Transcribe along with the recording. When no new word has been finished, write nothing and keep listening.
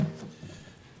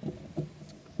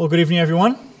Well, good evening,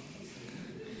 everyone.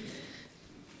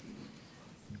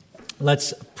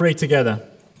 Let's pray together.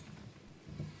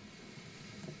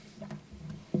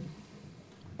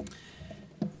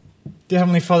 Dear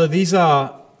Heavenly Father, these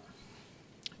are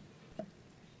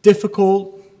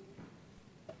difficult,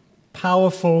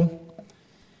 powerful,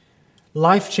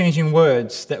 life-changing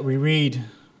words that we read,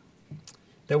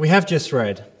 that we have just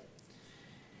read.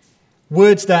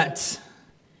 Words that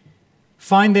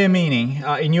find their meaning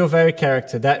in your very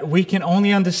character, that we can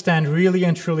only understand really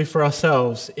and truly for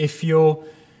ourselves if your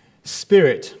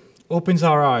Spirit opens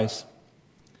our eyes.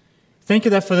 Thank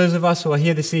you that for those of us who are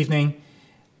here this evening,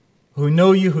 who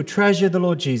know you, who treasure the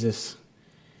Lord Jesus,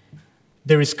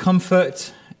 there is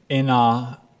comfort in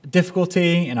our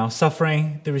difficulty, in our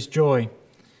suffering, there is joy.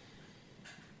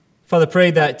 Father,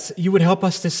 pray that you would help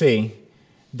us to see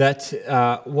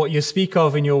that what you speak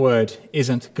of in your word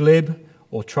isn't glib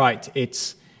or trite.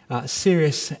 It's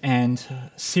serious and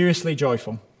seriously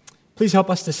joyful. Please help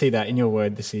us to see that in your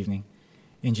word this evening.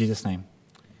 In Jesus' name.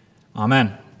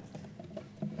 Amen.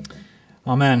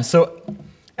 Amen. So,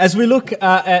 as we look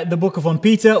at the book of 1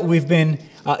 Peter, we've been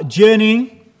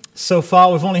journeying so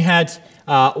far. We've only had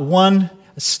one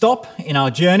stop in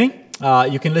our journey.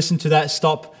 You can listen to that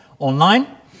stop online.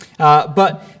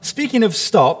 But speaking of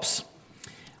stops,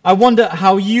 I wonder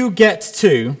how you get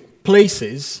to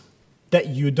places that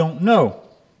you don't know.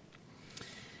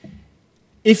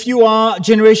 If you are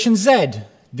Generation Z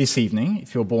this evening,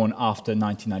 if you're born after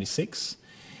 1996,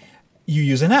 you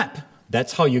use an app.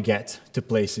 That's how you get to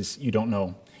places you don't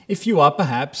know. If you are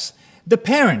perhaps the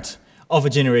parent of a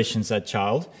Generation Z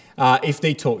child, if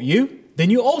they taught you, then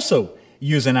you also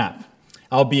use an app.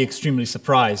 I'll be extremely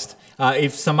surprised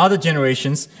if some other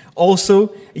generations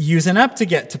also use an app to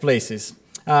get to places.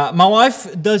 My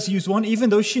wife does use one, even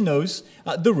though she knows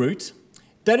the route.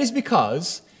 That is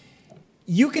because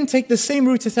you can take the same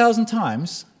route 1,000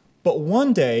 times, but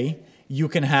one day you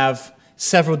can have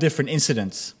several different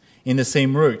incidents in the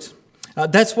same route.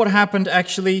 That's what happened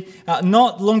actually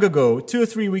not long ago, 2 or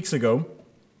 3 weeks ago.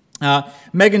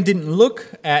 Megan didn't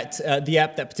look at the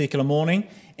app that particular morning,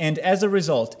 and as a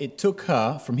result, it took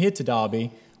her from here to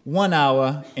Derby 1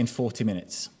 hour and 40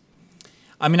 minutes.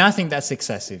 I mean, I think that's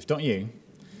excessive, don't you?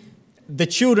 The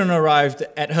children arrived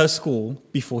at her school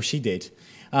before she did.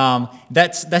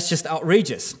 That's just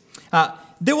outrageous.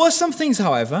 There were some things,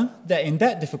 however, that in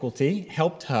that difficulty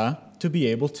helped her to be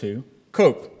able to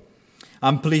cope.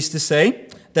 I'm pleased to say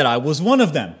that I was one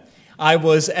of them. I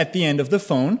was at the end of the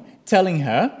phone telling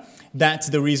her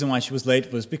that the reason why she was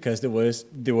late was because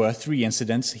there were 3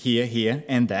 incidents here,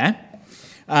 and there.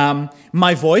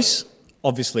 My voice,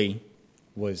 obviously,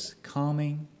 was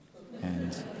calming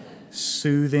and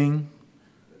soothing.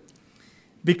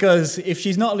 Because if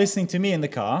she's not listening to me in the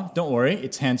car, don't worry,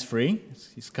 it's hands-free.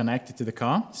 It's connected to the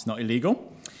car. It's not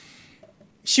illegal.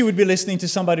 She would be listening to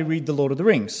somebody read The Lord of the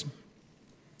Rings.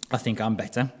 I think I'm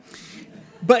better.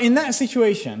 But in that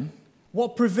situation,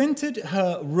 what prevented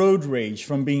her road rage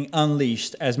from being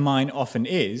unleashed, as mine often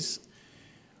is,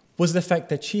 was the fact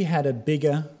that she had a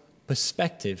bigger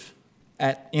perspective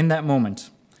in that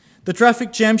moment. The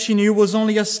traffic jam, she knew, was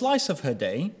only a slice of her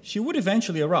day. She would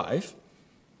eventually arrive.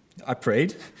 I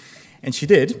prayed, and she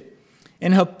did.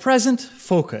 And her present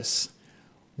focus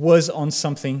was on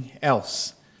something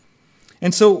else.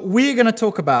 And so we're going to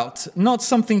talk about not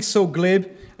something so glib,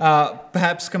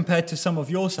 perhaps compared to some of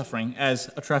your suffering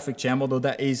as a traffic jam, although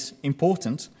that is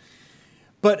important.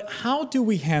 But how do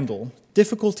we handle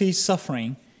difficulties,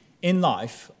 suffering in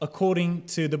life according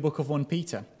to the book of 1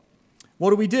 Peter? What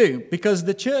do we do? Because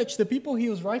the church, the people he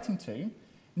was writing to,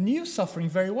 knew suffering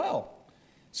very well.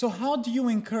 So how do you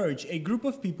encourage a group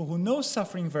of people who know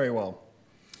suffering very well?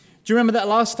 Do you remember that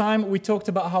last time we talked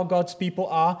about how God's people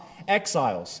are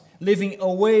exiles, living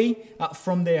away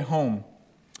from their home?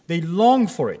 They long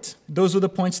for it. Those were the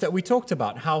points that we talked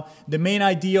about, how the main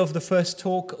idea of the first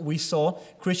talk we saw,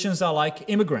 Christians are like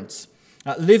immigrants,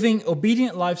 living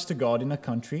obedient lives to God in a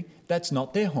country that's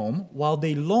not their home, while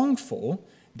they long for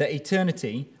the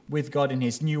eternity with God in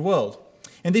his new world.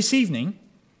 And this evening,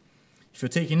 if you're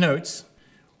taking notes,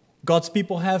 God's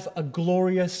people have a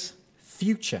glorious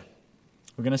future.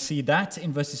 We're going to see that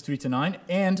in verses 3 to 9.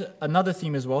 And another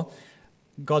theme as well,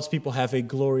 God's people have a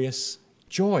glorious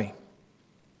joy.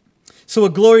 So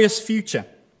a glorious future.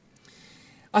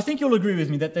 I think you'll agree with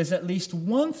me that there's at least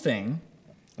one thing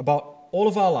about all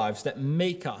of our lives that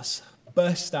make us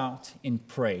burst out in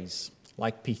praise,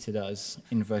 like Peter does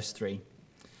in verse 3.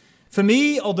 For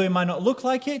me, although it might not look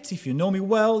like it, if you know me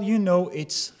well, you know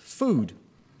it's food.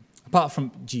 Apart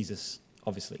from Jesus,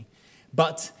 obviously.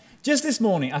 But just this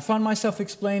morning, I found myself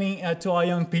explaining to our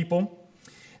young people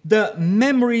The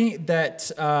memory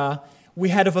that we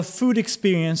had of a food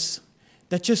experience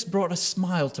that just brought a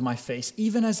smile to my face,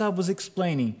 even as I was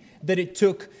explaining that it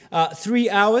took 3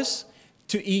 hours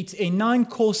to eat a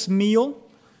 9-course meal.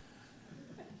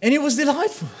 And it was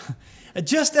delightful.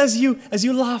 Just as you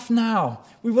laugh now,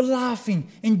 we were laughing,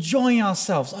 enjoying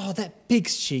ourselves. Oh, that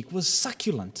pig's cheek was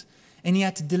succulent and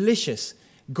yet delicious,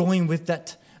 going with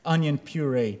that onion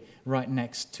puree right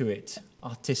next to it,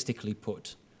 artistically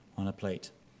put on a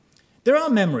plate. There are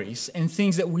memories and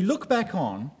things that we look back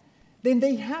on, then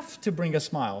they have to bring a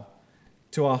smile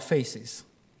to our faces.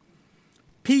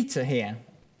 Peter here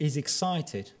is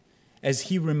excited as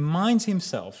he reminds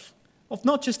himself of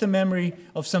not just a memory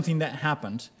of something that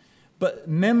happened, but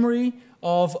memory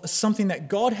of something that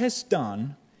God has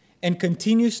done and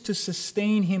continues to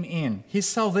sustain him in, his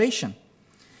salvation.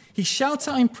 He shouts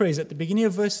out in praise at the beginning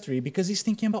of verse 3 because he's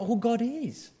thinking about who God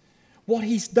is, what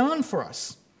he's done for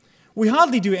us. We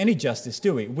hardly do any justice,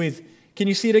 do we? With, can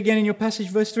you see it again in your passage,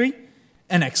 verse 3?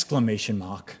 An exclamation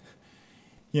mark.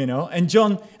 And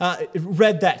John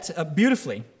read that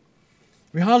beautifully.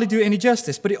 We hardly do any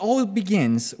justice, but it all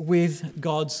begins with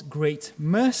God's great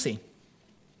mercy.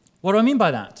 What do I mean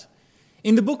by that?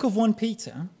 In the book of 1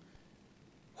 Peter,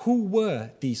 who were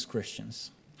these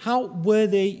Christians? How were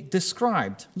they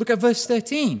described? Look at verse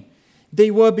 13. They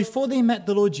were, before they met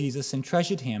the Lord Jesus and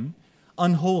treasured him,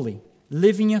 unholy,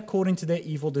 living according to their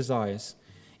evil desires.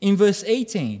 In verse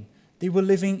 18, they were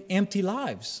living empty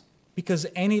lives, because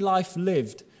any life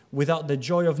lived without the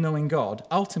joy of knowing God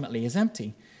ultimately is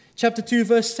empty. Chapter 2,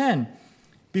 verse 10,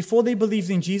 before they believed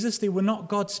in Jesus, they were not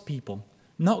God's people,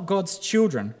 not God's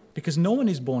children, because no one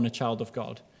is born a child of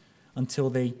God until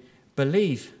they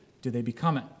believe, do they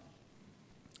become it.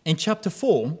 In chapter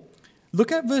 4,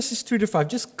 look at verses 3 to 5.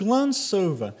 Just glance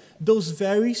over those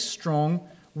very strong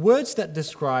words that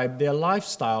describe their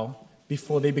lifestyle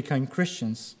before they became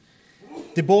Christians.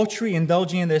 Debauchery,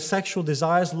 indulging in their sexual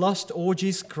desires, lust,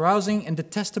 orgies, carousing, and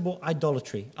detestable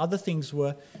idolatry. Other things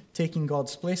were taking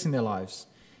God's place in their lives.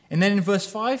 And then in verse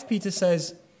 5, Peter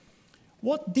says,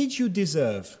 what did you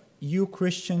deserve, you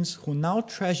Christians who now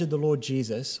treasure the Lord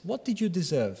Jesus? What did you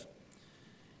deserve?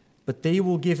 But they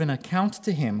will give an account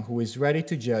to him who is ready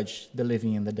to judge the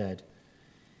living and the dead.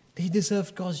 They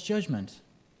deserved God's judgment.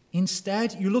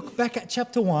 Instead, you look back at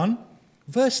chapter 1,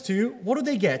 verse 2, what do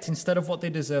they get instead of what they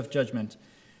deserve judgment?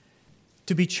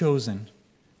 To be chosen,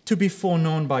 to be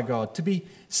foreknown by God, to be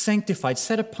sanctified,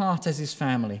 set apart as his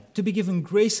family, to be given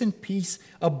grace and peace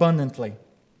abundantly.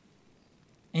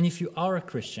 And if you are a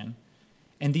Christian,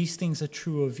 and these things are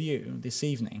true of you this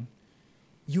evening,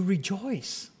 you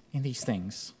rejoice in these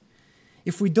things.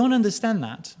 If we don't understand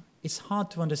that, it's hard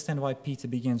to understand why Peter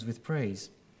begins with praise.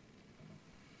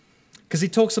 Because he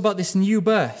talks about this new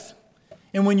birth.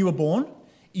 And when you were born,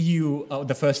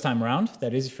 the first time around,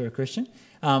 that is if you're a Christian,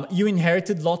 you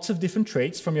inherited lots of different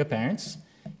traits from your parents.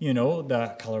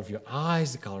 The color of your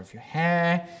eyes, the color of your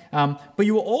hair. But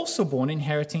you were also born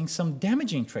inheriting some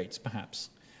damaging traits, perhaps.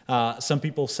 Some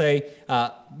people say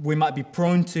we might be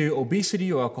prone to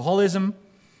obesity or alcoholism.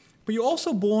 But you're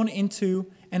also born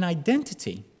into an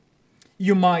identity.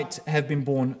 You might have been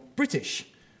born British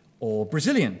or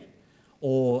Brazilian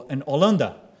or an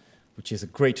Hollander, which is a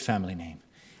great family name,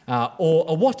 or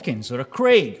a Watkins or a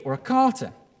Craig or a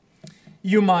Carter.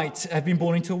 You might have been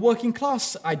born into a working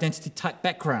class identity type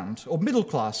background or middle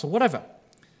class or whatever.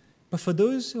 But for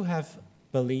those who have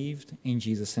believed in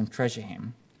Jesus and treasure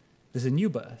him, there's a new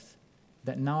birth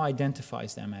that now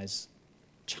identifies them as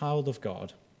child of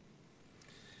God.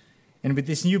 And with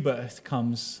this new birth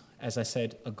comes, as I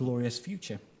said, a glorious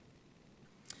future.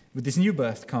 With this new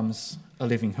birth comes a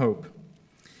living hope.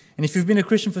 And if you've been a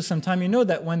Christian for some time, you know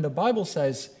that when the Bible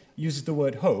uses the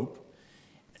word hope,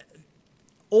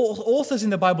 authors in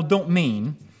the Bible don't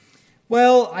mean,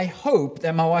 well, I hope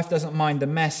that my wife doesn't mind the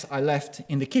mess I left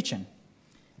in the kitchen.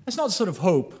 That's not the sort of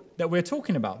hope that we're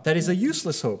talking about. That is a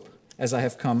useless hope, as I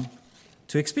have come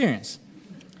to experience.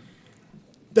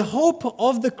 The hope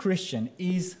of the Christian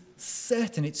is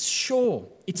certain, it's sure.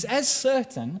 It's as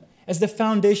certain as the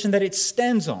foundation that it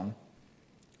stands on.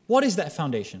 What is that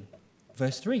foundation?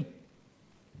 Verse 3.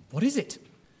 What is it?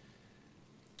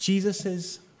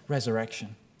 Jesus'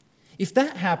 resurrection. If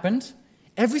that happened,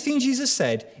 everything Jesus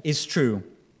said is true,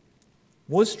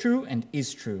 was true, and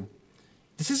is true.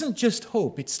 This isn't just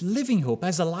hope, it's living hope,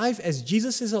 as alive as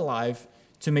Jesus is alive,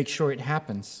 to make sure it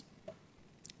happens.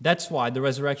 That's why the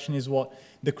resurrection is what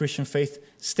the Christian faith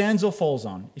stands or falls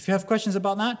on. If you have questions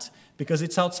about that, because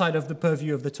it's outside of the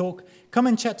purview of the talk, come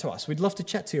and chat to us. We'd love to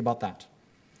chat to you about that.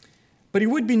 But it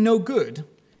would be no good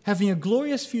having a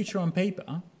glorious future on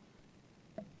paper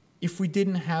if we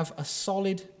didn't have a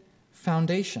solid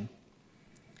foundation.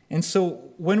 And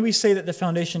so when we say that the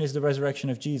foundation is the resurrection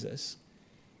of Jesus,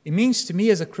 it means to me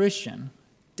as a Christian,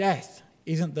 death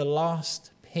isn't the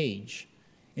last page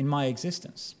in my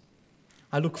existence.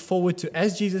 I look forward to,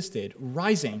 as Jesus did,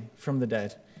 rising from the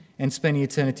dead and spending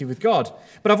eternity with God.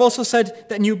 But I've also said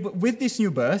that with this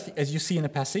new birth, as you see in the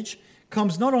passage,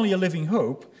 comes not only a living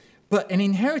hope, but an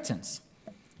inheritance.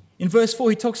 In verse 4,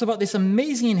 he talks about this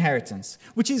amazing inheritance,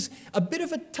 which is a bit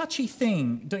of a touchy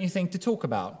thing, don't you think, to talk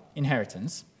about,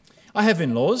 inheritance. I have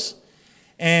in-laws,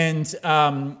 and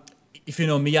if you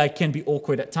know me, I can be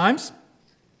awkward at times.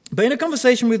 But in a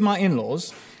conversation with my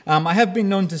in-laws, I have been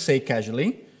known to say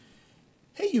casually,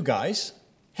 "Hey, you guys,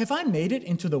 have I made it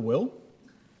into the will?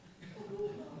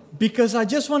 Because I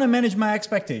just want to manage my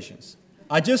expectations.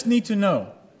 I just need to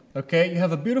know, okay? You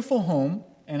have a beautiful home,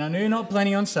 and I know you're not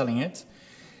planning on selling it.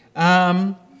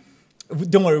 Don't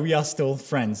worry, we are still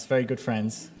friends, very good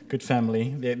friends, good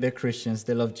family. They're Christians,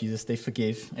 they love Jesus, they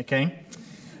forgive, okay?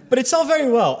 But it's all very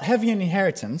well having an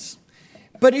inheritance,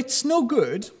 but it's no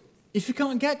good if you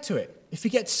can't get to it, if it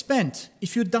gets spent,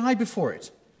 if you die before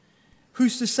it.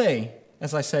 Who's to say,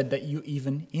 as I said, that you're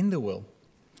even in the will?"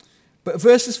 But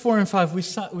verses 4 and 5,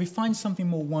 we find something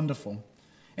more wonderful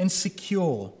and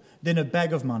secure than a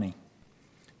bag of money,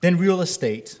 than real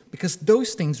estate, because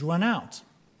those things run out.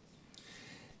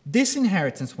 This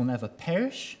inheritance will never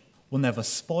perish, will never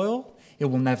spoil, it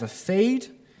will never fade,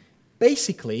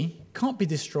 basically can't be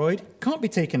destroyed, can't be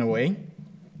taken away.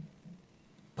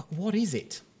 But what is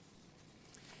it?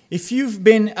 If you've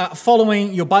been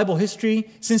following your Bible history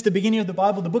since the beginning of the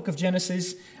Bible, the book of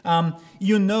Genesis,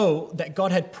 you know that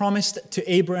God had promised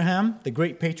to Abraham, the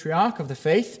great patriarch of the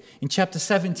faith, in chapter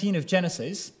 17 of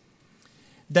Genesis,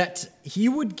 that he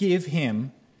would give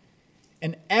him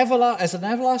as an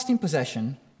everlasting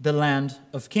possession the land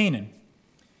of Canaan.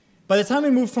 By the time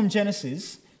we move from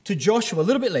Genesis to Joshua a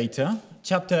little bit later,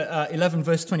 chapter 11,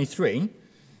 verse 23,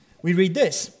 we read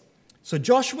this. "So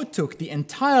Joshua took the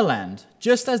entire land,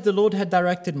 just as the Lord had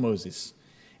directed Moses,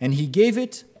 and he gave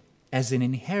it as an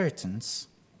inheritance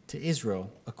to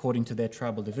Israel, according to their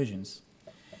tribal divisions."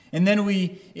 And then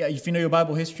if you know your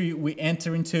Bible history, we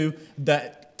enter into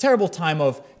that terrible time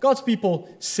of God's people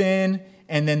sin,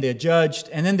 and then they're judged,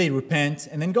 and then they repent,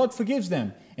 and then God forgives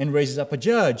them and raises up a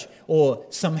judge or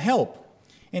some help.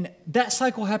 And that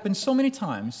cycle happens so many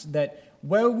times that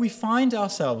where we find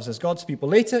ourselves as God's people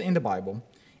later in the Bible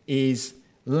is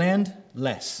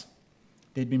landless.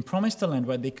 They'd been promised a land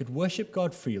where they could worship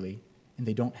God freely, and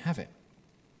they don't have it.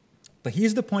 But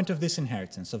here's the point of this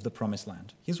inheritance of the promised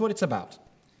land. Here's what it's about.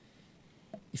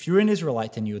 If you're an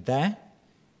Israelite and you're there,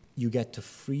 you get to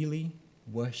freely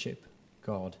worship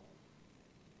God.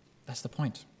 That's the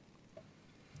point.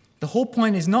 The whole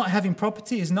point is not having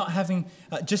property, is not having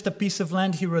just a piece of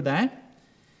land here or there,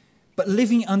 but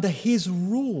living under his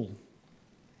rule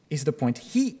is the point.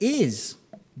 He is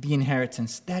the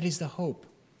inheritance. That is the hope.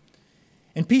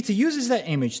 And Peter uses that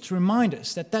image to remind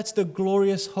us that that's the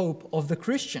glorious hope of the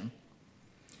Christian.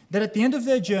 That at the end of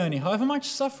their journey, however much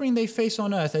suffering they face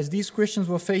on earth, as these Christians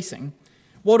were facing,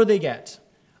 what do they get?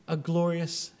 A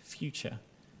glorious future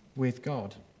with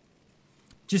God.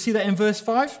 Do you see that in verse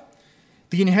 5?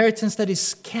 The inheritance that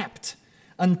is kept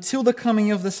until the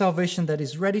coming of the salvation that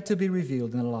is ready to be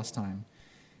revealed in the last time.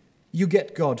 You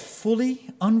get God fully,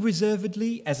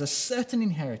 unreservedly, as a certain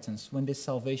inheritance when this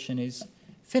salvation is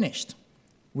finished,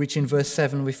 which in verse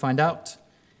 7 we find out.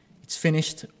 It's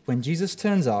finished when Jesus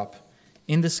turns up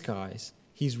in the skies.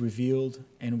 He's revealed,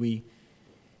 and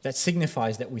that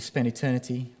signifies that we spend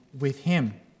eternity with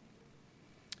him.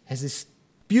 As this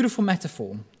beautiful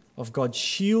metaphor of God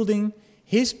shielding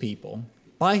his people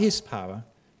by his power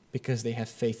because they have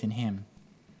faith in him.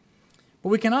 But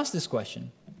we can ask this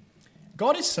question.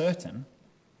 God is certain,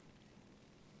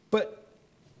 but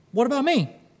what about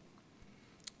me?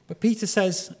 But Peter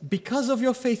says, because of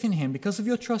your faith in him, because of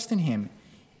your trust in him,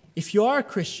 if you are a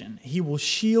Christian, he will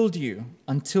shield you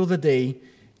until the day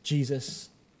Jesus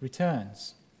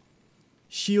returns.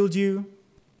 Shield you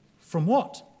from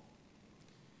what?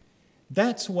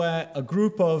 That's where a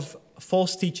group of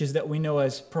false teachers that we know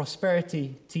as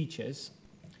prosperity teachers,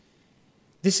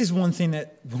 this is one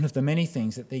of the many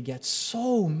things that they get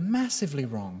so massively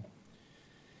wrong.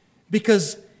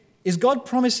 Because is God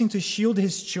promising to shield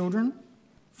his children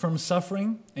from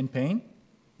suffering and pain?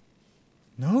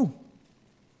 No.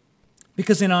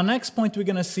 Because in our next point, we're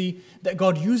going to see that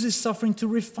God uses suffering to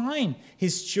refine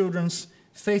his children's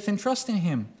faith and trust in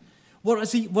him. What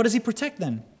does he protect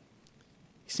then?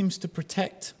 He seems to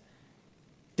protect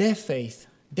their faith,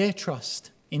 their trust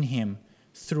in him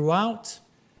throughout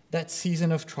that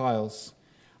season of trials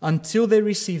until they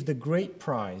receive the great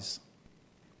prize,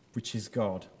 which is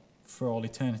God, for all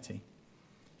eternity.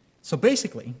 So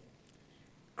basically,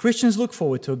 Christians look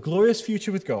forward to a glorious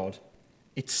future with God.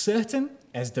 It's certain,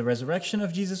 as the resurrection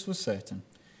of Jesus was certain.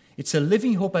 It's a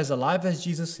living hope as alive as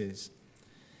Jesus is.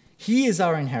 He is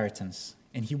our inheritance,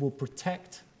 and he will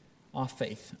protect our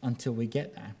faith until we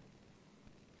get there.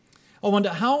 I wonder,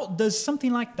 how does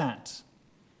something like that,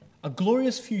 a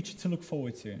glorious future to look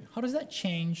forward to, how does that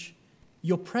change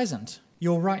your present,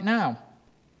 your right now?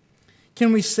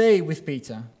 Can we say with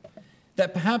Peter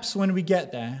that perhaps when we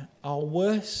get there, our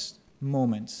worst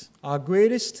moments, our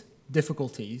greatest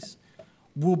difficulties,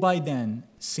 will by then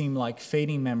seem like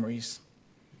fading memories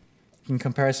in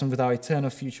comparison with our eternal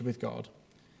future with God?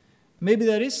 Maybe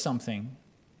that is something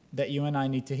that you and I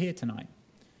need to hear tonight.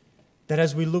 That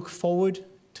as we look forward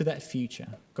to that future,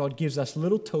 God gives us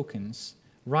little tokens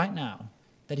right now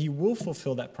that he will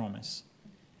fulfill that promise.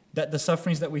 That the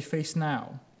sufferings that we face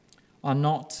now are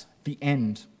not the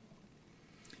end.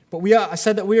 But I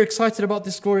said that we're excited about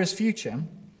this glorious future,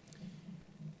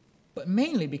 but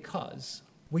mainly because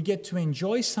we get to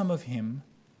enjoy some of him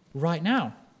right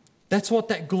now. That's what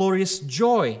that glorious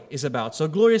joy is about. So a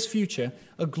glorious future,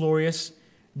 a glorious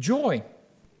joy.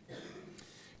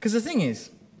 Because the thing is,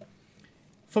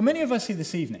 for many of us here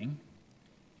this evening,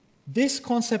 this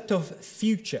concept of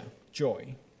future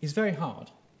joy is very hard,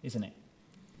 isn't it?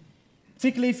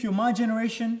 Particularly if you're my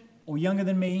generation or younger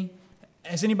than me.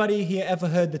 Has anybody here ever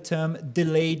heard the term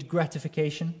delayed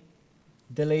gratification?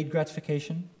 Delayed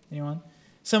gratification? Anyone?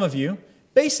 Some of you.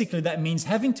 Basically, that means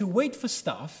having to wait for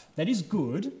stuff that is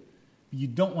good, but you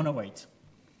don't want to wait.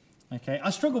 Okay? I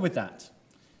struggle with that.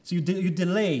 So you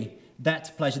delay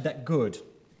that pleasure, that good.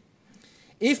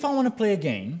 If I want to play a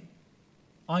game,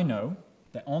 I know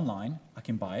that online I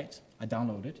can buy it, I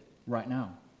download it right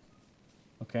now.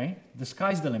 Okay? The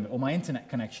sky's the limit, or my internet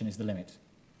connection is the limit.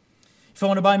 If I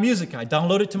want to buy music, I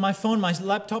download it to my phone, my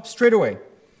laptop, straight away.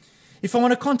 If I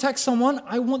want to contact someone,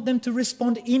 I want them to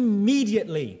respond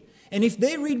immediately. And if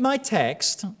they read my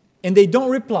text and they don't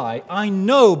reply, I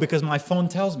know because my phone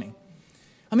tells me.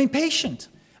 I'm impatient.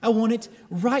 I want it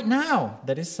right now.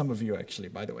 That is some of you, actually,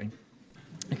 by the way.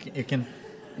 You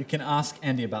can ask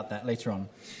Andy about that later on.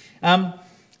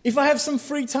 If I have some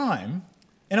free time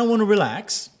and I want to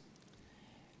relax,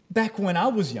 back when I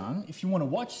was young, if you want to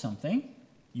watch something,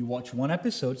 you watch one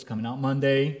episode, it's coming out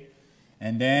Monday,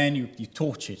 and then you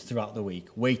torch it throughout the week,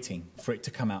 waiting for it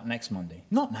to come out next Monday.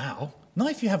 Not now.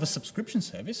 Not if you have a subscription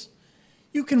service.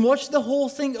 You can watch the whole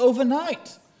thing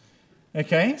overnight.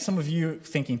 Okay? Some of you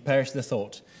thinking, perish the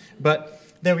thought. But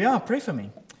there we are. Pray for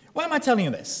me. Why am I telling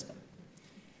you this?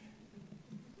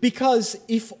 Because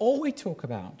if all we talk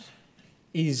about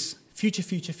is future,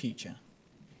 future, future,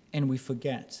 and we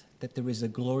forget that there is a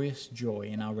glorious joy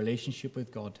in our relationship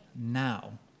with God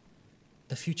now,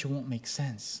 the future won't make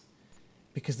sense.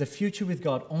 Because the future with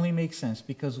God only makes sense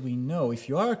because we know if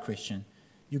you are a Christian,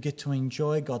 you get to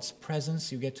enjoy God's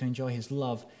presence, you get to enjoy his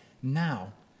love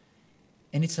now.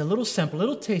 And it's a little sample, a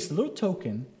little taste, a little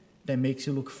token that makes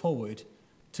you look forward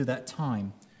to that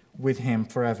time with him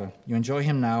forever. You enjoy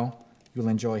him now, you'll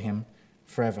enjoy him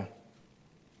forever.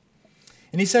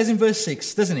 And he says in verse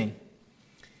 6, doesn't he?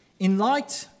 In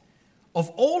light of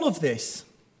all of this,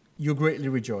 you greatly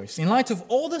rejoice. In light of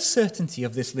all the certainty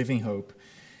of this living hope,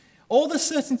 all the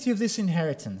certainty of this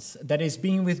inheritance that is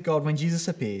being with God when Jesus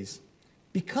appears,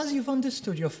 because you've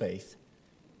understood your faith,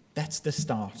 that's the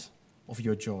start of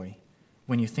your joy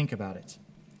when you think about it.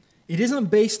 It isn't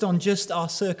based on just our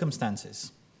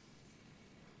circumstances.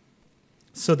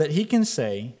 So that he can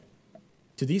say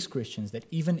to these Christians that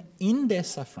even in their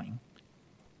suffering,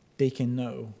 they can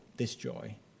know this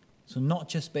joy. So not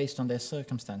just based on their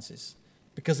circumstances,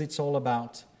 because it's all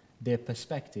about their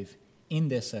perspective in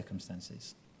their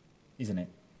circumstances, isn't it?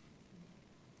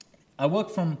 I work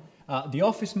from the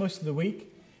office most of the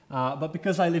week, but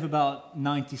because I live about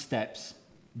 90 steps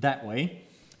that way,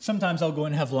 sometimes I'll go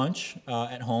and have lunch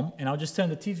at home, and I'll just turn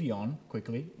the TV on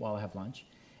quickly while I have lunch,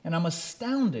 and I'm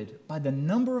astounded by the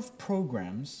number of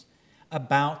programs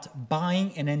about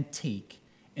buying an antique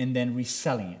and then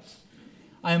reselling it.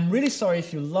 I am really sorry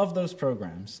if you love those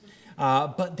programs,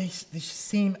 but they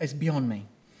seem as beyond me.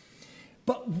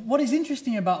 But what is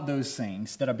interesting about those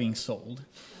things that are being sold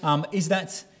is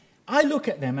that I look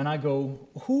at them and I go,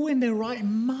 who in their right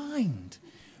mind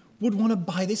would want to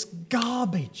buy this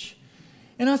garbage?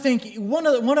 And I think one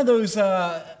of those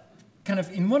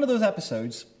in one of those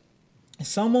episodes,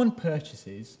 someone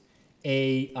purchases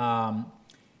a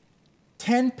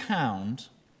 10-pound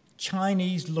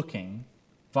Chinese-looking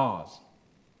vase.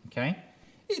 Okay?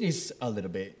 It is a little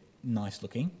bit nice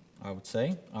looking, I would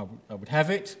say. I would have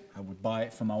it. I would buy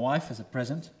it for my wife as a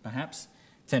present, perhaps.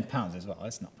 £10 as well.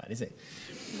 That's not bad, is it?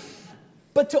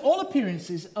 But to all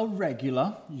appearances, a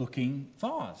regular-looking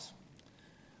vase.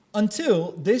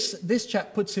 Until this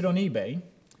chap puts it on eBay,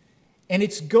 and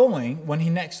it's going, when he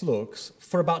next looks,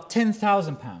 for about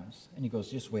 £10,000. And he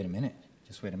goes, just wait a minute.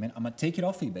 I'm going to take it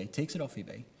off eBay. Takes it off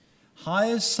eBay.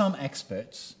 Hires some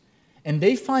experts, and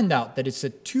they find out that it's a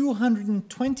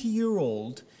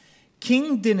 220-year-old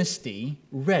King Dynasty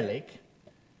relic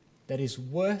that is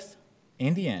worth,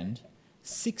 in the end,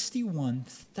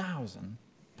 61,000.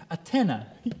 A tenner.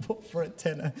 He bought for a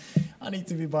tenner. I need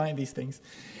to be buying these things.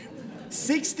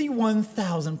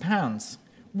 £61,000.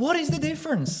 What is the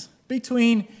difference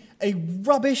between a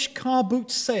rubbish car boot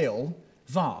sale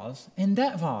vase and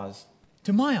that vase?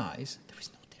 To my eyes, there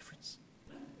is no difference.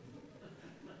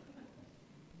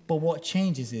 But what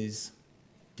changes is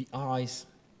the eyes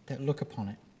that look upon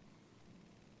it.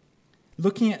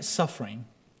 Looking at suffering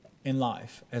in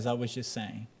life, as I was just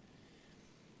saying,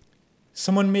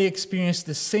 someone may experience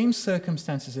the same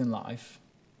circumstances in life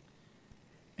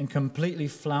and completely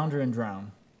flounder and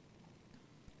drown.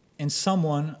 And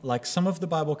someone, like some of the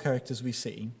Bible characters we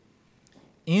see,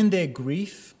 in their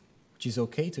grief, which is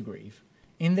okay to grieve,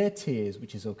 in their tears,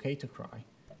 which is okay to cry,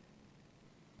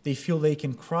 they feel they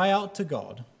can cry out to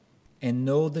God and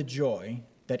know the joy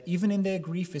that even in their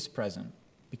grief is present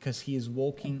because He is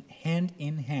walking hand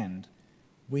in hand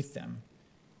with them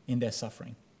in their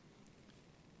suffering.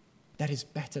 That is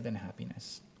better than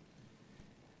happiness.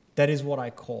 That is what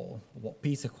what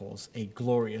Peter calls, a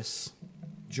glorious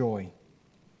joy.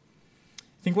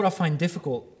 I think what I find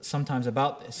difficult sometimes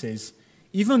about this is,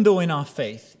 even though in our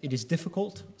faith it is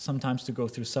difficult sometimes to go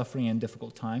through suffering and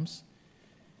difficult times,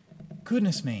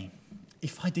 goodness me,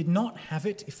 if I did not have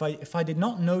it, if I did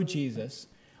not know Jesus,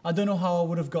 I don't know how I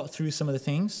would have got through some of the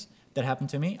things that happened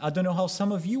to me. I don't know how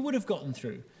some of you would have gotten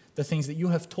through the things that you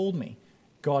have told me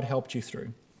God helped you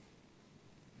through.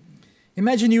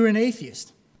 Imagine you're an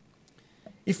atheist.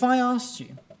 If I asked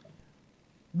you,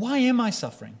 why am I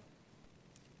suffering?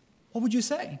 What would you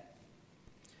say?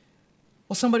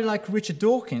 Well, somebody like Richard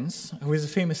Dawkins, who is a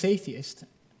famous atheist,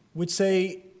 would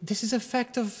say, this is a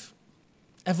fact of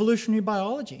evolutionary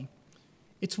biology.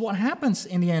 It's what happens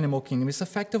in the animal kingdom. It's a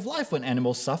fact of life. When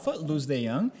animals suffer, lose their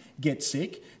young, get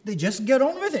sick, they just get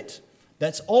on with it.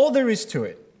 That's all there is to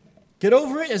it. Get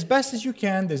over it as best as you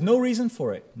can. There's no reason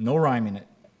for it, no rhyme in it,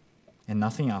 and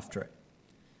nothing after it.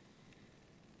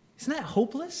 Isn't that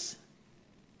hopeless?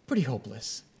 Pretty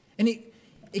hopeless. And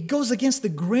it goes against the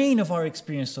grain of our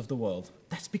experience of the world.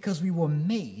 That's because we were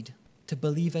made to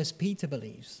believe as Peter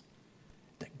believes,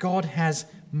 that God has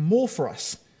more for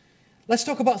us. Let's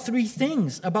talk about 3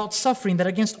 things about suffering that,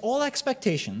 against all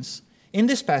expectations, in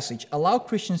this passage, allow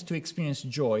Christians to experience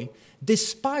joy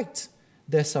despite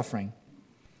their suffering.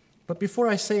 But before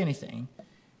I say anything,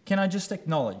 can I just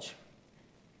acknowledge,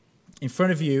 in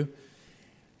front of you,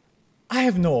 I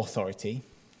have no authority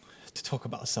to talk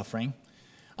about suffering.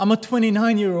 I'm a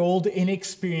 29-year-old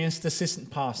inexperienced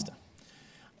assistant pastor.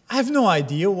 I have no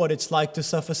idea what it's like to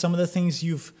suffer some of the things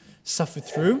you've suffered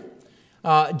through.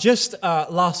 Just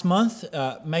last month,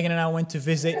 Megan and I went to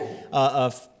visit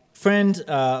friends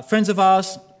of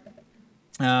ours.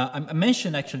 I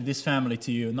mentioned actually this family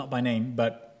to you, not by name,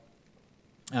 but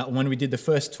when we did the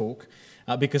first talk,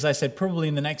 because I said probably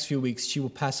in the next few weeks she will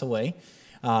pass away.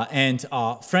 And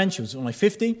our friend, she was only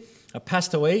 50,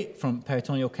 passed away from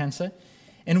peritoneal cancer.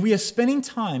 And we are spending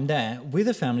time there with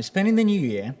the family, spending the new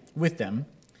year with them.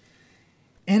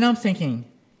 And I'm thinking,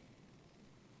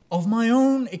 of my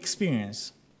own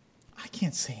experience, I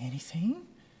can't say anything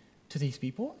to these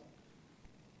people.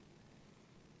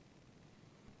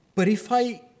 But if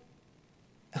I,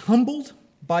 humbled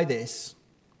by this,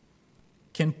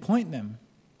 can point them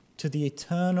to the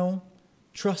eternal,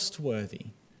 trustworthy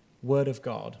Word of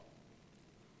God,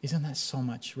 isn't that so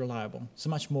much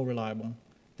more reliable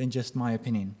than just my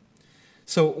opinion?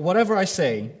 So whatever I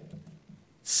say,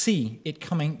 see it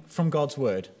coming from God's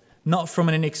Word, not from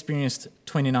an inexperienced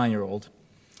 29-year-old.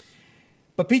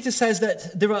 But Peter says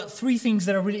that there are 3 things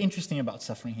that are really interesting about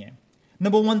suffering here.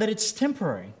 Number 1, that it's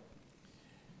temporary.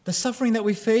 The suffering that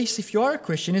we face, if you are a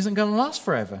Christian, isn't going to last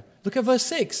forever. Look at verse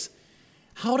 6.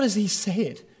 How does he say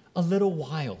it? A little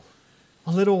while.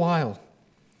 A little while.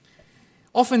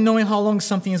 Often knowing how long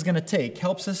something is going to take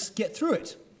helps us get through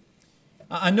it.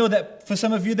 I know that for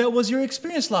some of you, that was your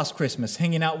experience last Christmas,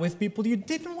 hanging out with people you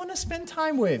didn't want to spend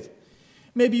time with.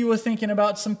 Maybe you were thinking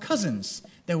about some cousins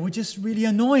that were just really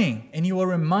annoying, and you were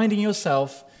reminding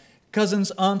yourself,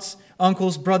 cousins, aunts,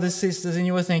 uncles, brothers, sisters, and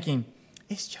you were thinking,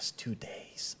 it's just 2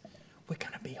 days. We're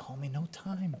going to be home in no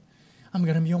time. I'm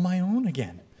going to be on my own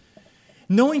again.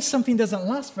 Knowing something doesn't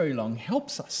last very long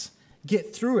helps us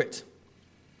get through it.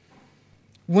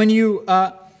 When you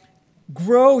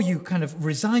grow, you kind of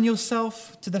resign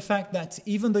yourself to the fact that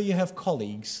even though you have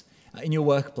colleagues in your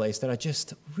workplace that are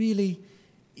just really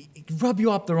rub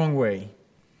you up the wrong way,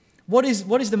 what is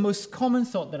the most common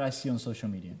thought that I see on social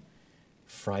media?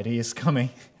 Friday is coming.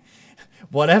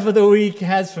 Whatever the week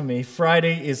has for me,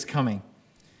 Friday is coming.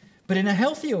 But in a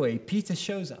healthier way, Peter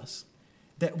shows us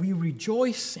that we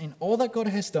rejoice in all that God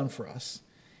has done for us,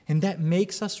 and that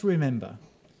makes us remember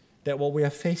that what we are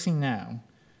facing now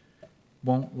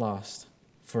won't last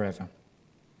forever.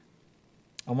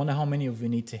 I wonder how many of you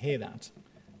need to hear that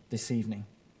this evening.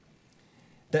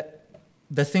 That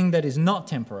the thing that is not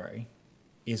temporary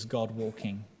is God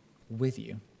walking with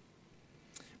you.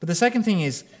 But the second thing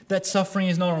is that suffering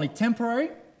is not only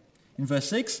temporary, in verse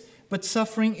 6, but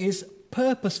suffering is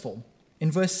purposeful.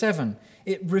 In verse 7,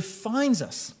 it refines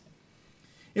us.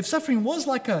 If suffering was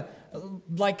like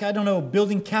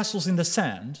building castles in the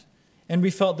sand, and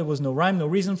we felt there was no rhyme, no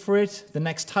reason for it, the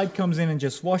next tide comes in and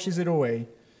just washes it away,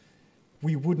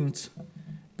 we wouldn't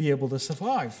be able to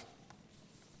survive.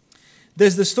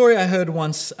 There's the story I heard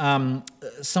once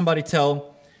somebody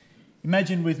tell.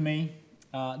 Imagine with me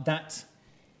that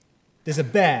there's a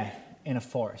bear in a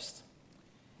forest.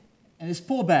 And this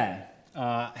poor bear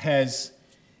has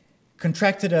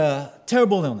contracted a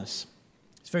terrible illness.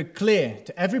 It's very clear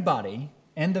to everybody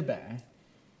and the bear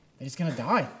that he's going to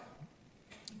die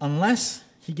unless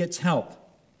he gets help.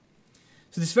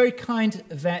 So this very kind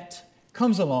vet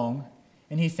comes along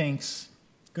and he thinks,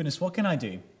 goodness, what can I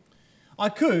do? I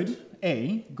could,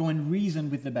 A, go and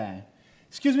reason with the bear.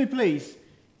 Excuse me, please,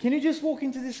 can you just walk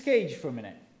into this cage for a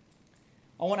minute?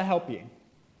 I want to help you.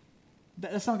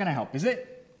 That's not going to help, is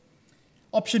it?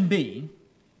 Option B,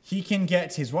 he can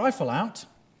get his rifle out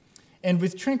and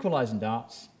with tranquilizing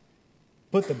darts,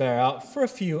 put the bear out for a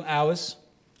few hours,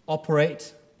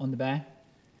 operate on the bear,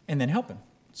 and then help him.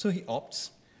 So he opts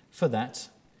for that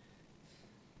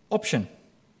option.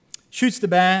 Shoots the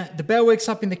bear wakes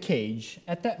up in the cage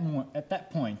at that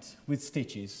point with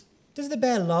stitches. Does the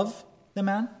bear love the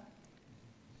man?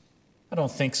 I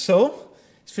don't think so.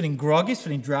 He's feeling groggy, he's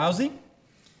feeling drowsy.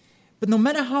 But no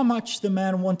matter how much the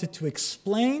man wanted to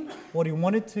explain what he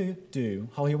wanted to do,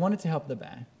 how he wanted to help the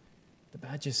bear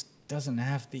just doesn't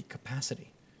have the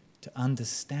capacity to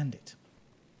understand it.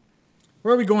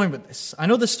 Where are we going with this? I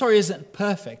know the story isn't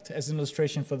perfect as an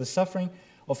illustration for the suffering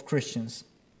of Christians.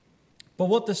 But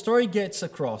what the story gets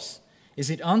across is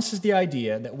it answers the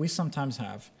idea that we sometimes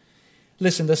have.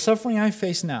 Listen, the suffering I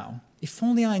face now, if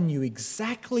only I knew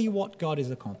exactly what God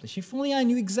has accomplished, if only I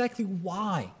knew exactly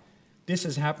why this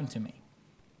has happened to me,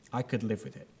 I could live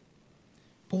with it.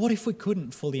 But what if we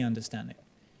couldn't fully understand it?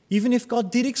 Even if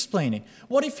God did explain it,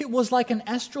 what if it was like an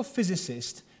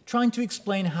astrophysicist trying to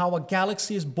explain how a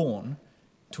galaxy is born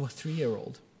to a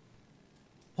 3-year-old?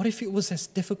 What if it was as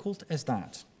difficult as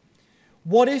that?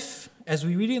 What if, as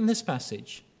we read it in this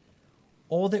passage,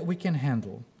 all that we can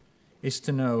handle is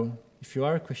to know, if you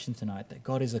are a Christian tonight, that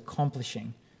God is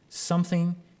accomplishing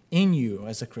something in you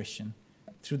as a Christian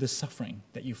through the suffering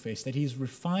that you face, that He is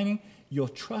refining your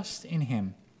trust in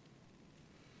Him.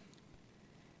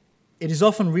 It is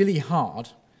often really hard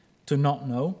to not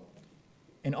know,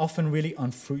 and often really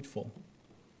unfruitful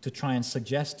to try and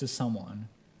suggest to someone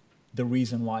the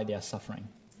reason why they are suffering.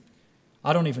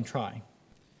 I don't even try.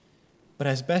 But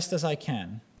as best as I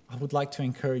can, I would like to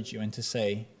encourage you and to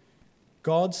say,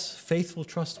 God's faithful,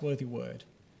 trustworthy word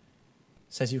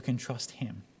says you can trust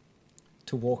Him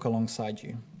to walk alongside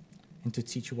you and to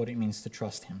teach you what it means to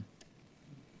trust Him.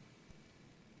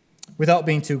 Without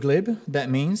being too glib, that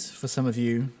means, for some of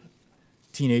you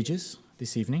teenagers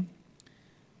this evening,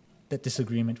 that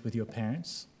disagreement with your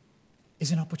parents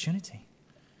is an opportunity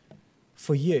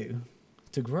for you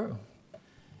to grow.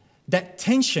 That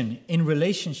tension in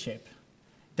relationship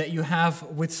that you have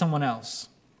with someone else,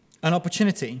 an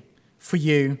opportunity for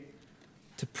you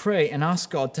to pray and ask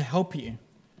God to help you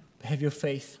to have your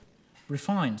faith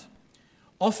refined.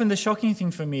 Often the shocking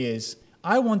thing for me is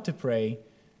I want to pray,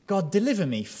 God, deliver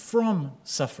me from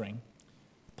suffering.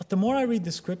 But the more I read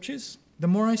the scriptures, the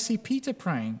more I see Peter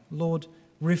praying, Lord,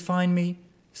 refine me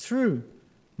through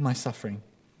my suffering.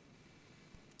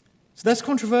 So that's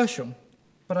controversial,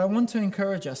 but I want to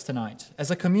encourage us tonight as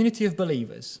a community of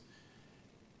believers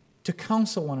to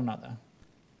counsel one another,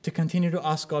 to continue to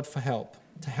ask God for help,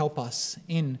 to help us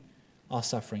in our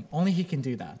suffering. Only He can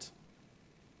do that.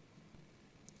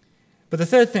 But the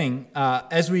third thing,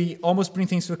 as we almost bring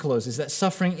things to a close, is that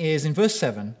suffering is, in verse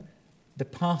 7, the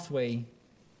pathway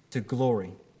to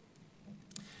glory.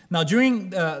 Now,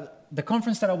 during the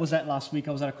conference that I was at last week,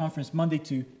 I was at a conference Monday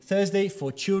to Thursday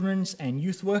for children's and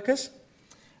youth workers.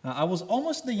 I was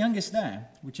almost the youngest there,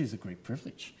 which is a great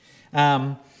privilege.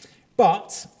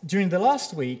 But during the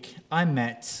last week, I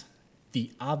met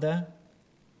the other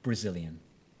Brazilian.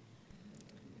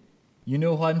 You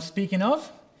know who I'm speaking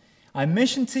of? I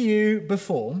mentioned to you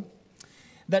before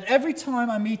that every time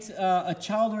I meet a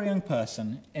child or a young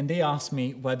person and they ask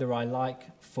me whether I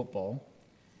like football,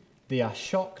 they are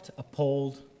shocked,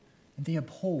 appalled, and they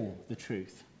abhor the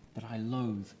truth that I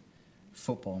loathe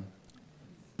football.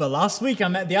 But last week I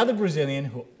met the other Brazilian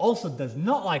who also does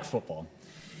not like football.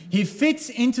 He fits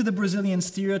into the Brazilian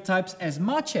stereotypes as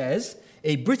much as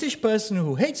a British person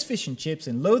who hates fish and chips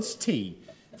and loathes tea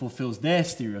fulfills their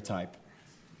stereotype.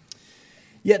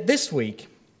 Yet this week,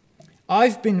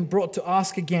 I've been brought to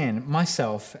ask again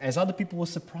myself, as other people were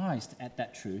surprised at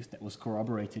that truth that was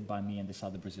corroborated by me and this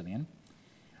other Brazilian,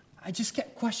 I just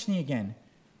kept questioning again,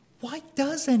 why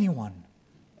does anyone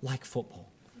like football?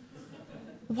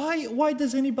 Why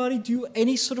does anybody do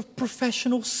any sort of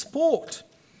professional sport?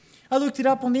 I looked it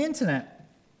up on the internet.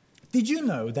 Did you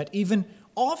know that even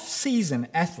off-season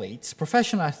athletes,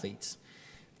 professional athletes,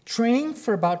 train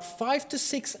for about 5 to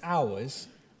 6 hours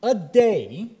a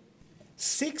day,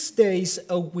 6 days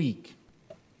a week?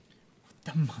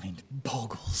 The mind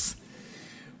boggles.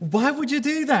 Why would you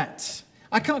do that?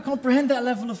 I can't comprehend that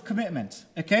level of commitment,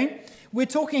 okay? We're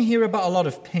talking here about a lot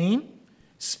of pain,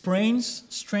 sprains,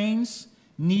 strains,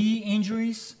 knee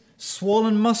injuries,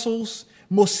 swollen muscles,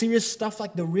 more serious stuff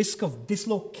like the risk of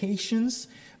dislocations,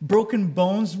 broken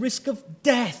bones, risk of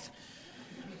death.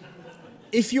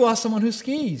 If you are someone who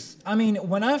skis. I mean,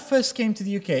 when I first came to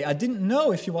the UK, I didn't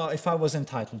know if I was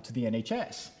entitled to the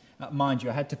NHS. Mind you,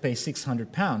 I had to pay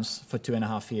 £600 for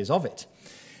 2.5 years of it.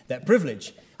 That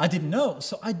privilege. I didn't know,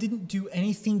 so I didn't do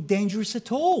anything dangerous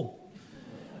at all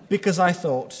because I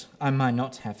thought I might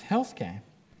not have healthcare.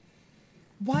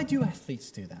 Why do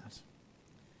athletes do that?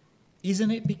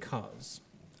 Isn't it because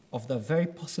of the very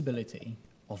possibility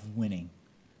of winning,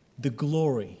 the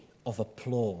glory of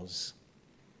applause?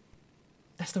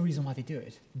 That's the reason why they do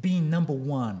it. Being number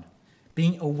one,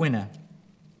 being a winner.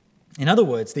 In other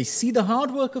words, they see the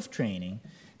hard work of training,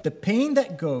 the pain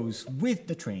that goes with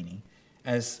the training,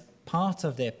 as part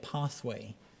of their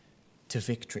pathway to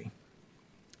victory.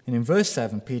 And in verse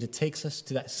 7, Peter takes us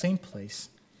to that same place.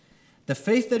 The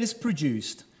faith that is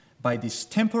produced by this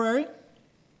temporary,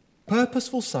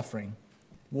 purposeful suffering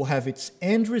will have its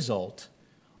end result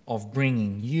of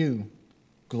bringing you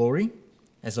glory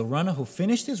as a runner who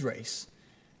finished his race,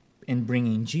 and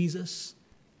bringing Jesus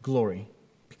glory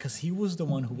because he was the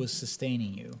one who was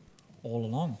sustaining you all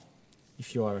along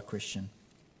if you are a Christian.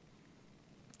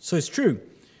 So it's true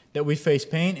that we face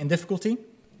pain and difficulty,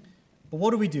 but what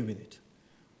do we do with it?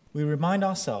 We remind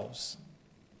ourselves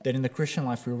that in the Christian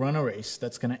life we run a race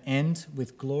that's going to end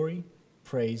with glory,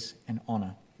 praise, and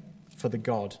honor for the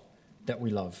God that we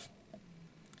love.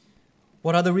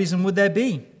 What other reason would there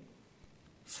be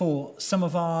for some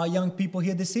of our young people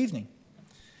here this evening?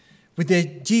 With their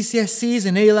GCSEs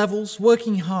and A-levels,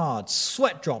 working hard,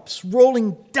 sweat drops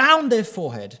rolling down their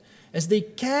forehead as they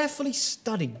carefully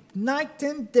study night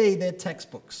and day their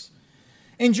textbooks,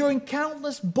 enduring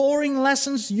countless boring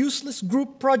lessons, useless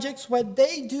group projects where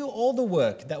they do all the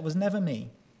work that was never me.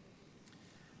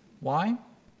 Why?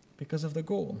 Because of the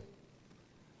goal.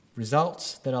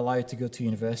 Results that allow you to go to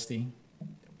university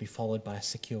will be followed by a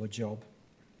secure job.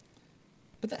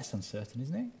 But that's uncertain,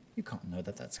 isn't it? You can't know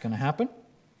that that's going to happen.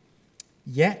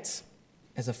 Yet,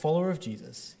 as a follower of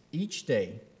Jesus, each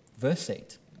day, verse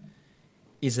 8,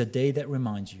 is a day that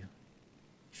reminds you,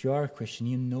 if you are a Christian,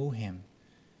 you know him,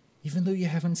 even though you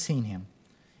haven't seen him.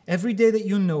 Every day that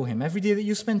you know him, every day that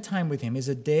you spend time with him is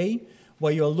a day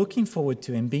where you're looking forward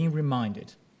to and being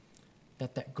reminded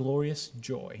that that glorious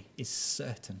joy is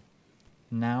certain,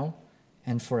 now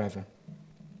and forever.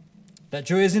 That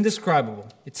joy is indescribable.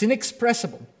 It's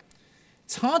inexpressible.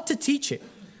 It's hard to teach it.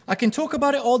 I can talk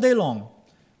about it all day long,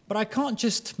 but I can't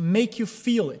just make you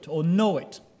feel it or know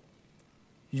it,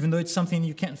 even though it's something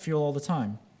you can't feel all the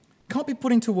time. It can't be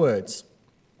put into words.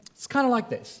 It's kind of like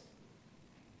this.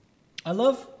 I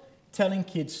love telling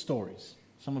kids stories.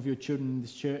 Some of your children in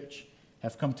this church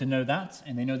have come to know that,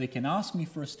 and they know they can ask me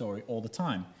for a story all the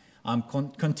time. I'm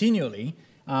continually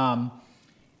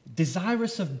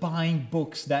desirous of buying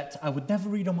books that I would never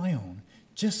read on my own,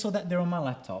 just so that they're on my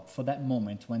laptop for that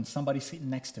moment when somebody's sitting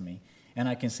next to me and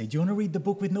I can say, do you want to read the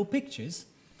book with no pictures?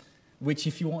 Which,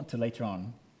 if you want to later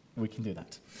on, we can do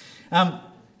that.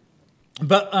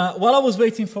 But while I was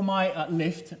waiting for my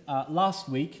lift last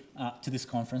week to this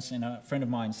conference in a friend of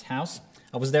mine's house,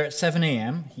 I was there at 7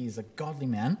 a.m. He's a godly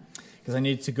man. because I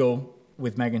needed to go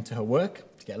with Megan to her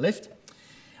work to get a lift.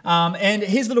 And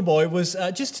his little boy was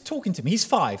just talking to me. He's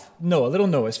 5. Little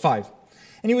Noah is 5.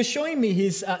 And he was showing me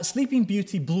his Sleeping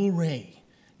Beauty Blu-ray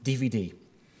DVD.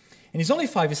 And he's only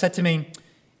 5. He said to me,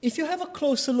 if you have a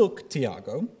closer look,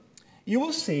 Tiago, you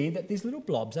will see that these little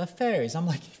blobs are fairies. I'm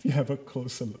like, if you have a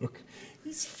closer look.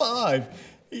 He's 5.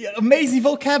 Amazing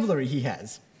vocabulary he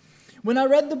has. When I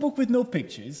read the book with no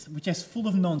pictures, which is full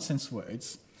of nonsense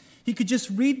words, he could just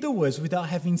read the words without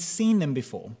having seen them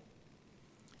before.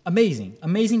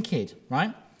 Amazing kid,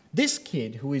 right? This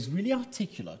kid, who is really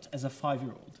articulate as a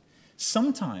 5-year-old,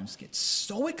 sometimes gets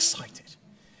so excited,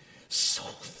 so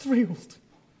thrilled,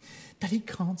 that he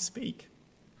can't speak.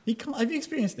 Have you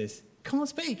experienced this? Can't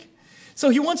speak. So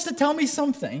he wants to tell me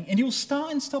something, and he'll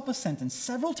start and stop a sentence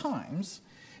several times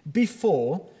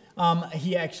before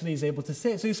he actually is able to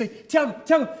say it. So you say,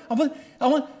 Tiago, I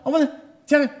want,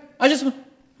 Tiago, I just want,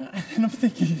 and I'm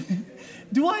thinking,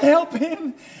 do I help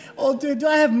him? Or do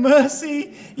I have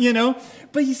mercy?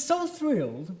 But he's so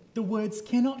thrilled, the words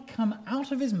cannot come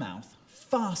out of his mouth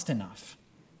fast enough.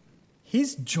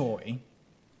 His joy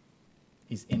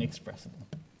is inexpressible.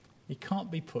 It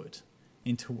can't be put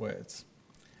into words.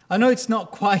 I know it's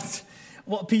not quite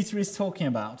what Peter is talking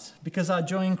about, because our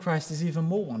joy in Christ is even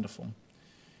more wonderful.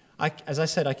 As I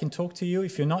said, I can talk to you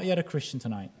if you're not yet a Christian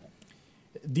tonight.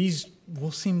 These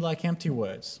will seem like empty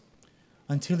words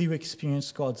until you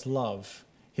experience God's love,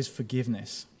 his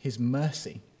forgiveness, his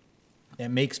mercy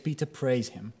that makes Peter praise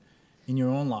him in your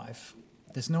own life.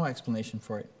 There's no explanation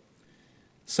for it.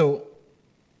 So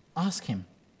ask him,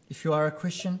 if you are a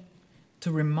Christian,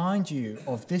 to remind you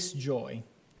of this joy.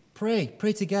 Pray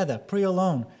together, pray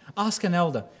alone. Ask an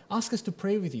elder, ask us to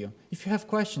pray with you. If you have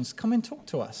questions, come and talk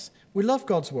to us. We love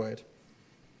God's word,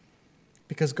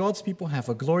 because God's people have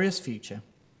a glorious future.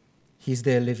 He's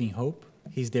their living hope.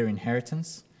 He's their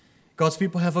inheritance. God's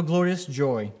people have a glorious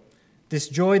joy. This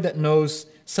joy that knows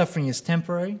suffering is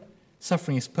temporary,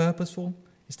 suffering is purposeful,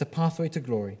 is the pathway to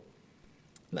glory.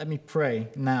 Let me pray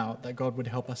now that God would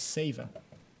help us savor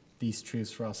these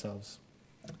truths for ourselves.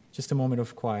 Just a moment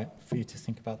of quiet for you to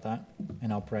think about that,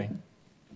 and I'll pray.